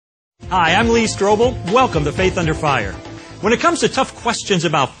Hi, I'm Lee Strobel. Welcome to Faith Under Fire. When it comes to tough questions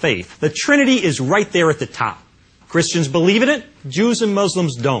about faith, the Trinity is right there at the top. Christians believe in it, Jews and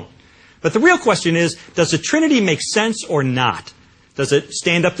Muslims don't. But the real question is, does the Trinity make sense or not? Does it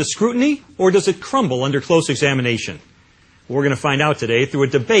stand up to scrutiny, or does it crumble under close examination? We're going to find out today through a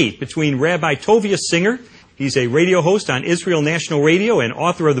debate between Rabbi Tovia Singer, he's a radio host on Israel National Radio and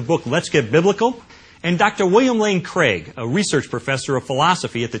author of the book Let's Get Biblical, and Dr. William Lane Craig, a research professor of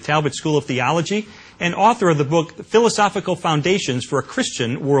philosophy at the Talbot School of Theology and author of the book Philosophical Foundations for a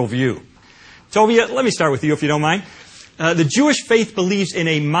Christian Worldview. Tovia, let me start with you if you don't mind. The Jewish faith believes in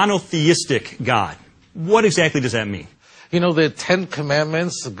a monotheistic God. What exactly does that mean? You know, the 10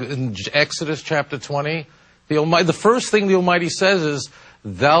 Commandments in Exodus chapter 20, the first thing the Almighty says is,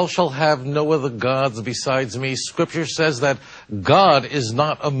 "Thou shalt have no other gods besides me." Scripture says that God is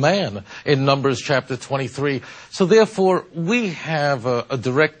not a man in Numbers chapter 23. So therefore, we have a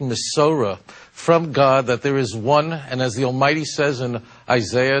direct Masorah from God that there is one, and as the Almighty says in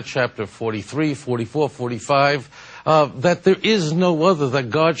Isaiah chapter 43, 44, 45, that there is no other, that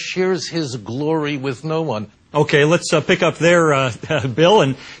God shares His glory with no one. Okay, let's pick up there, Bill,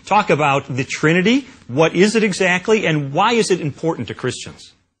 and talk about the Trinity. What is it exactly, and why is it important to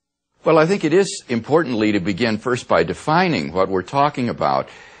Christians? Well, I think it is importantly to begin first by defining what we're talking about.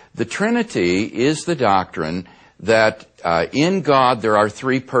 The Trinity is the doctrine that in God there are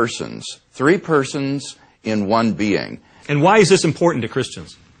three persons in one being. And why is this important to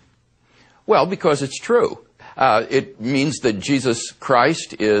Christians? Well, because it's true. It means that Jesus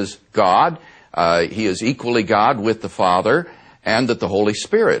Christ is God. He is equally God with the Father, and that the Holy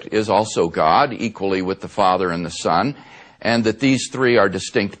Spirit is also God, equally with the Father and the Son, and that these three are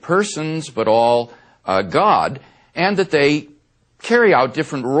distinct persons, but all God, and that they carry out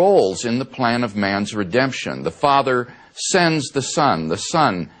different roles in the plan of man's redemption. The Father sends the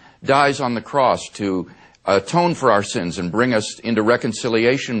Son dies on the cross to atone for our sins and bring us into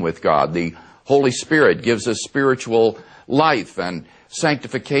reconciliation with God. The Holy Spirit gives us spiritual life and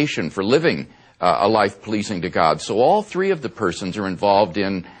sanctification for living a life pleasing to God. So all three of the persons are involved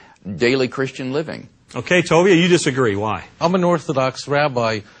in daily Christian living. Okay, Tovia, you disagree. Why? I'm an Orthodox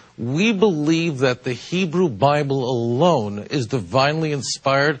rabbi. We believe that the Hebrew Bible alone is divinely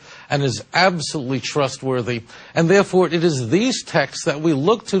inspired and is absolutely trustworthy. And therefore, it is these texts that we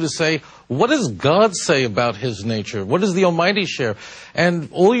look to say, what does God say about His nature? What does the Almighty share? And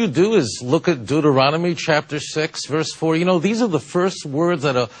all you do is look at Deuteronomy chapter 6, verse 4. You know, these are the first words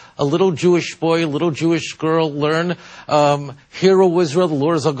that a little Jewish boy, a little Jewish girl learn. Hear, O Israel, the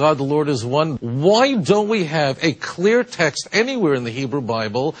Lord is our God, the Lord is one. Why don't we have a clear text anywhere in the Hebrew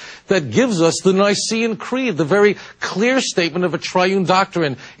Bible that gives us the Nicene Creed, the very clear statement of a triune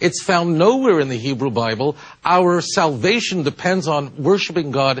doctrine? It's found nowhere in the Hebrew Bible. Our salvation depends on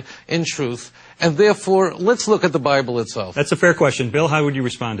worshiping God in truth. And therefore, let's look at the Bible itself. That's a fair question. Bill, how would you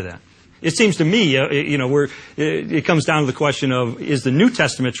respond to that? It seems to me, it comes down to the question of, is the New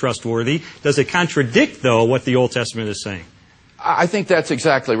Testament trustworthy? Does it contradict, though, what the Old Testament is saying? I think that's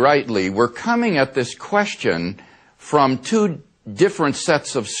exactly right, Lee. We're coming at this question from two different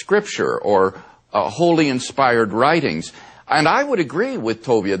sets of Scripture or wholly inspired writings. And I would agree with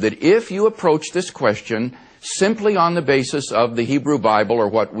Tovia that if you approach this question simply on the basis of the Hebrew Bible or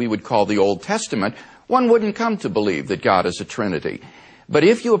what we would call the Old Testament, one wouldn't come to believe that God is a Trinity. But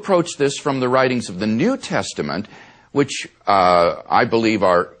if you approach this from the writings of the New Testament, which I believe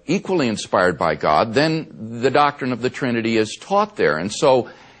are equally inspired by God, then the doctrine of the Trinity is taught there. And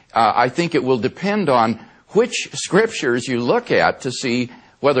so I think it will depend on which Scriptures you look at to see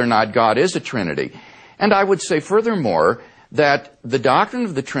whether or not God is a Trinity. And I would say furthermore that the doctrine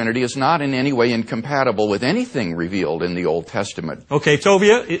of the Trinity is not in any way incompatible with anything revealed in the Old Testament. Okay,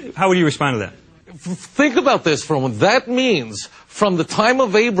 Tovia, how would you respond to that? Think about this for a moment. That means from the time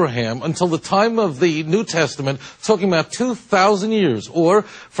of Abraham until the time of the New Testament, talking about 2,000 years, or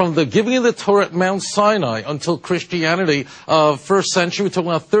from the giving of the Torah at Mount Sinai until Christianity, first century, we're talking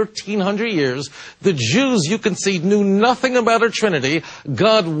about 1,300 years, the Jews, you can see, knew nothing about a Trinity.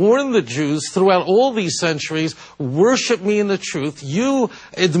 God warned the Jews throughout all these centuries, worship me in the truth. You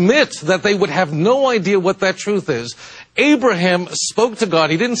admit that they would have no idea what that truth is. Abraham spoke to God.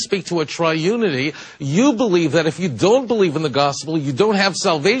 He didn't speak to a triunity. You believe that if you don't believe in the gospel, you don't have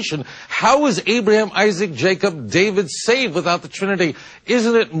salvation. How is Abraham, Isaac, Jacob, David saved without the Trinity?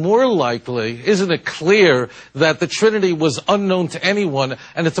 Isn't it more likely, isn't it clear that the Trinity was unknown to anyone,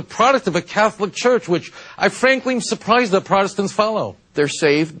 and it's a product of a Catholic Church, which I frankly am surprised that Protestants follow? They're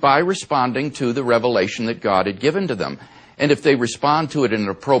saved by responding to the revelation that God had given to them. And if they respond to it in an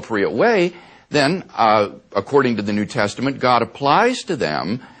appropriate way, then, according to the New Testament, God applies to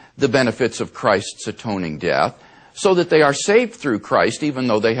them the benefits of Christ's atoning death, so that they are saved through Christ, even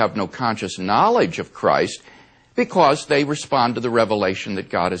though they have no conscious knowledge of Christ, because they respond to the revelation that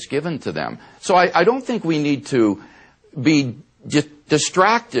God has given to them. So I don't think we need to be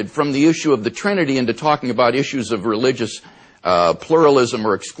distracted from the issue of the Trinity into talking about issues of religious pluralism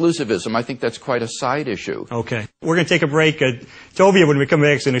or exclusivism. I think that's quite a side issue. Okay. We're going to take a break. Tovia, when we come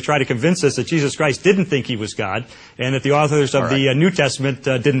back, is going to try to convince us that Jesus Christ didn't think he was God, and that the authors of the New Testament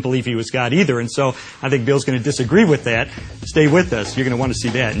didn't believe he was God either. And so I think Bill's going to disagree with that. Stay with us. You're going to want to see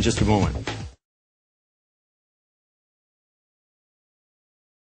that in just a moment.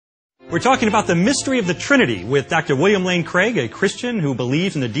 We're talking about the mystery of the Trinity with Dr. William Lane Craig, a Christian who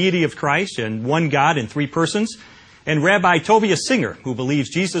believes in the deity of Christ and one God in three persons, and Rabbi Tovia Singer, who believes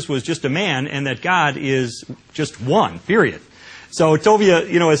Jesus was just a man and that God is just one, period. So,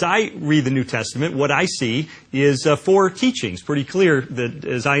 Tovia, as I read the New Testament, what I see is four teachings, pretty clear, that,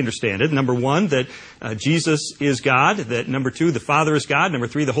 as I understand it. Number one, that Jesus is God. That number two, the Father is God. Number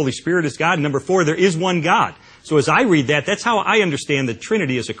three, the Holy Spirit is God. And number four, there is one God. So as I read that, that's how I understand the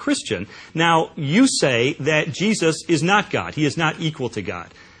Trinity as a Christian. Now, you say that Jesus is not God. He is not equal to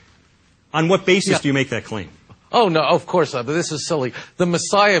God. On what basis do you make that claim? Oh, no, of course not. But this is silly. The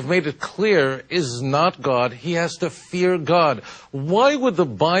Messiah, I've made it clear, is not God. He has to fear God. Why would the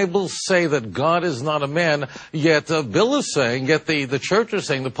Bible say that God is not a man, yet Bill is saying, yet the church is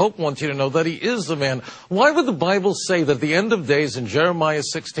saying, the Pope wants you to know that he is a man? Why would the Bible say that at the end of days in Jeremiah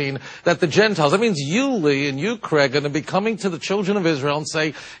 16, that the Gentiles, that means you, Lee, and you, Craig, are going to be coming to the children of Israel and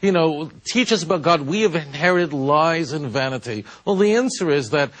say, teach us about God. We have inherited lies and vanity. Well, the answer is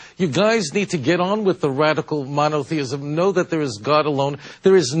that you guys need to get on with the radical monotheism, know that there is God alone.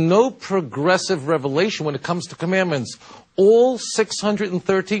 There is no progressive revelation when it comes to commandments. All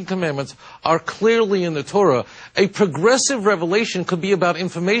 613 commandments are clearly in the Torah. A progressive revelation could be about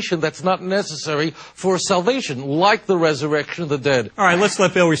information that's not necessary for salvation, like the resurrection of the dead. All right, let's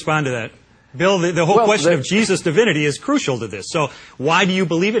let Bill respond to that. Bill, the whole question of Jesus' divinity is crucial to this. So why do you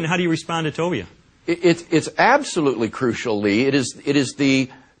believe it, and how do you respond to Tovia? It's absolutely crucial, Lee. It is the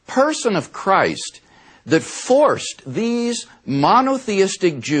person of Christ that forced these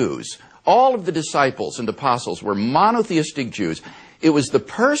monotheistic Jews, all of the disciples and apostles were monotheistic Jews. It was the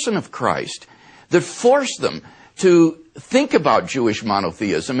person of Christ that forced them to think about Jewish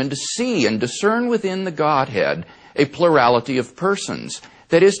monotheism and to see and discern within the Godhead a plurality of persons.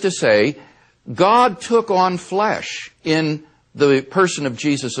 That is to say, God took on flesh in the person of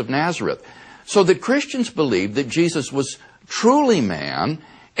Jesus of Nazareth, so that Christians believed that Jesus was truly man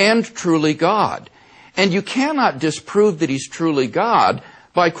and truly God. And you cannot disprove that he's truly God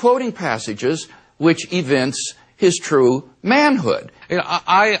by quoting passages which evince his true manhood.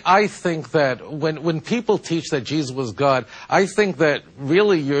 I think that when people teach that Jesus was God, I think that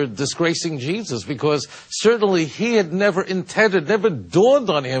really you're disgracing Jesus, because certainly he had never intended, never dawned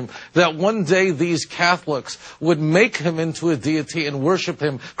on him that one day these Catholics would make him into a deity and worship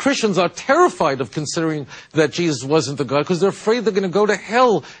him. Christians are terrified of considering that Jesus wasn't the God, because they're afraid they're going to go to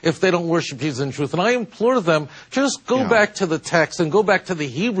hell if they don't worship Jesus in truth. And I implore them, just go back to the text and go back to the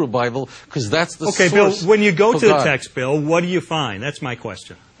Hebrew Bible, because that's the source. Okay, Bill, when you go to the text, Bill, what do you find? That's my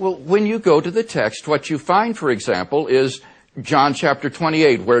question. Well, when you go to the text, what you find, for example, is John chapter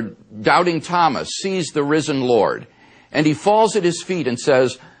 28, where doubting Thomas sees the risen Lord, and he falls at his feet and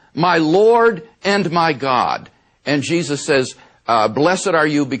says, "My Lord and my God." And Jesus says, "Blessed are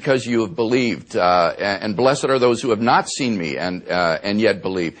you because you have believed, and blessed are those who have not seen me and yet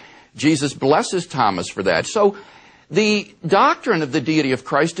believe." Jesus blesses Thomas for that. So the doctrine of the deity of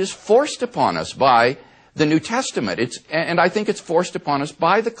Christ is forced upon us by the New Testament. And I think it's forced upon us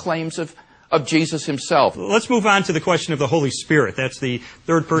by the claims of Jesus himself. Let's move on to the question of the Holy Spirit. That's the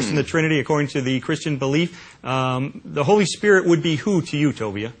third person of the Trinity according to the Christian belief. The Holy Spirit would be who to you,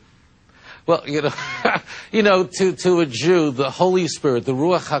 Tovia? Well, to a Jew, the Holy Spirit, the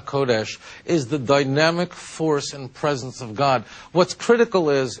Ruach HaKodesh, is the dynamic force and presence of God. What's critical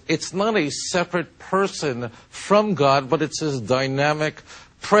is it's not a separate person from God, but it's his dynamic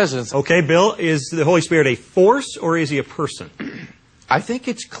presence. Okay, Bill, is the Holy Spirit a force or is he a person? I think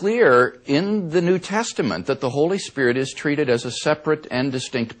it's clear in the New Testament that the Holy Spirit is treated as a separate and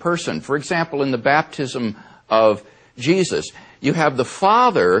distinct person. For example, in the baptism of Jesus, you have the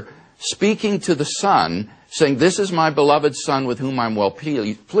Father speaking to the Son, saying, "This is my beloved Son with whom I'm well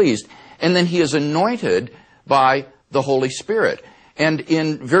pleased," and then he is anointed by the Holy Spirit. And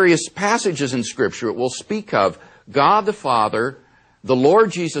in various passages in Scripture, it will speak of God the Father, the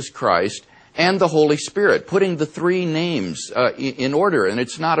Lord Jesus Christ, and the Holy Spirit, putting the three names in order. And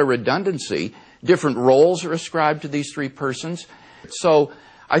it's not a redundancy. Different roles are ascribed to these three persons. So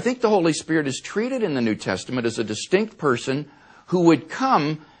I think the Holy Spirit is treated in the New Testament as a distinct person who would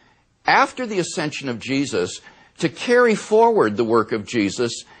come after the ascension of Jesus to carry forward the work of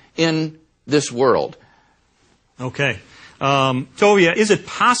Jesus in this world. Okay. Tovia, is it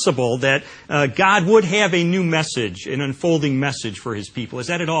possible that God would have a new message, an unfolding message for His people? Is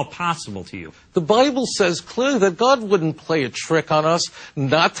that at all possible to you? The Bible says clearly that God wouldn't play a trick on us,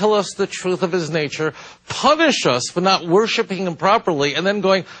 not tell us the truth of His nature, punish us for not worshiping Him properly, and then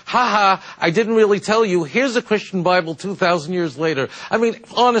going, ha, I didn't really tell you, here's a Christian Bible 2,000 years later. I mean,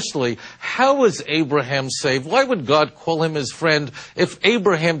 honestly, how was Abraham saved? Why would God call him His friend if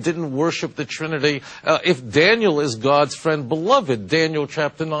Abraham didn't worship the Trinity? If Daniel is God's friend, beloved, Daniel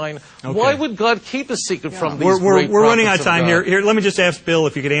chapter 9, okay. Why would God keep a secret from these great We're running out of prophets time God? here. Let me just ask Bill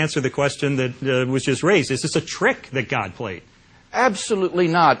if you could answer the question that was just raised. Is this a trick that God played? Absolutely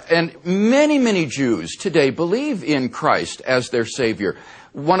not. And many, many Jews today believe in Christ as their Savior.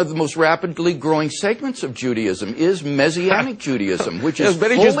 One of the most rapidly growing segments of Judaism is Messianic Judaism, which is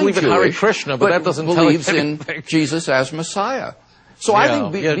many fully Jews believe in Hare Jewish, Krishna, but that doesn't tell you believes in anything. Jesus as Messiah. So I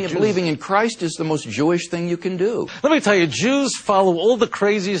think Jews, believing in Christ is the most Jewish thing you can do. Let me tell you, Jews follow all the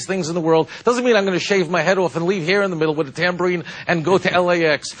craziest things in the world. Doesn't mean I'm going to shave my head off and leave here in the middle with a tambourine and go to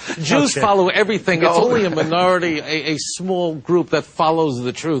LAX. Jews follow everything. It's only a minority, a small group that follows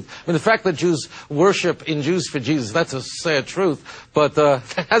the truth. I mean, the fact that Jews worship in Jews for Jesus, that's a sad truth. But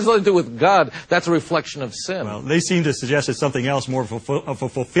it has nothing to do with God. That's a reflection of sin. Well, they seem to suggest it's something else, more of a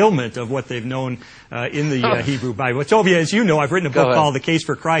fulfillment of what they've known in the Hebrew Bible. Tovia, as you know, I've written a book called The Case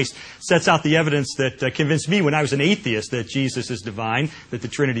for Christ. Sets out the evidence that convinced me when I was an atheist that Jesus is divine, that the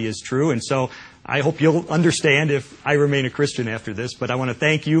Trinity is true. And so I hope you'll understand if I remain a Christian after this. But I want to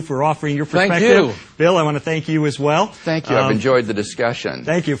thank you for offering your perspective. Thank you. Bill, I want to thank you as well. Thank you. I've enjoyed the discussion.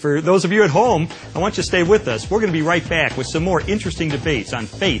 Thank you. For those of you at home, I want you to stay with us. We're going to be right back with some more interesting debates on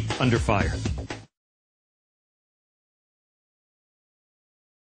faith under fire.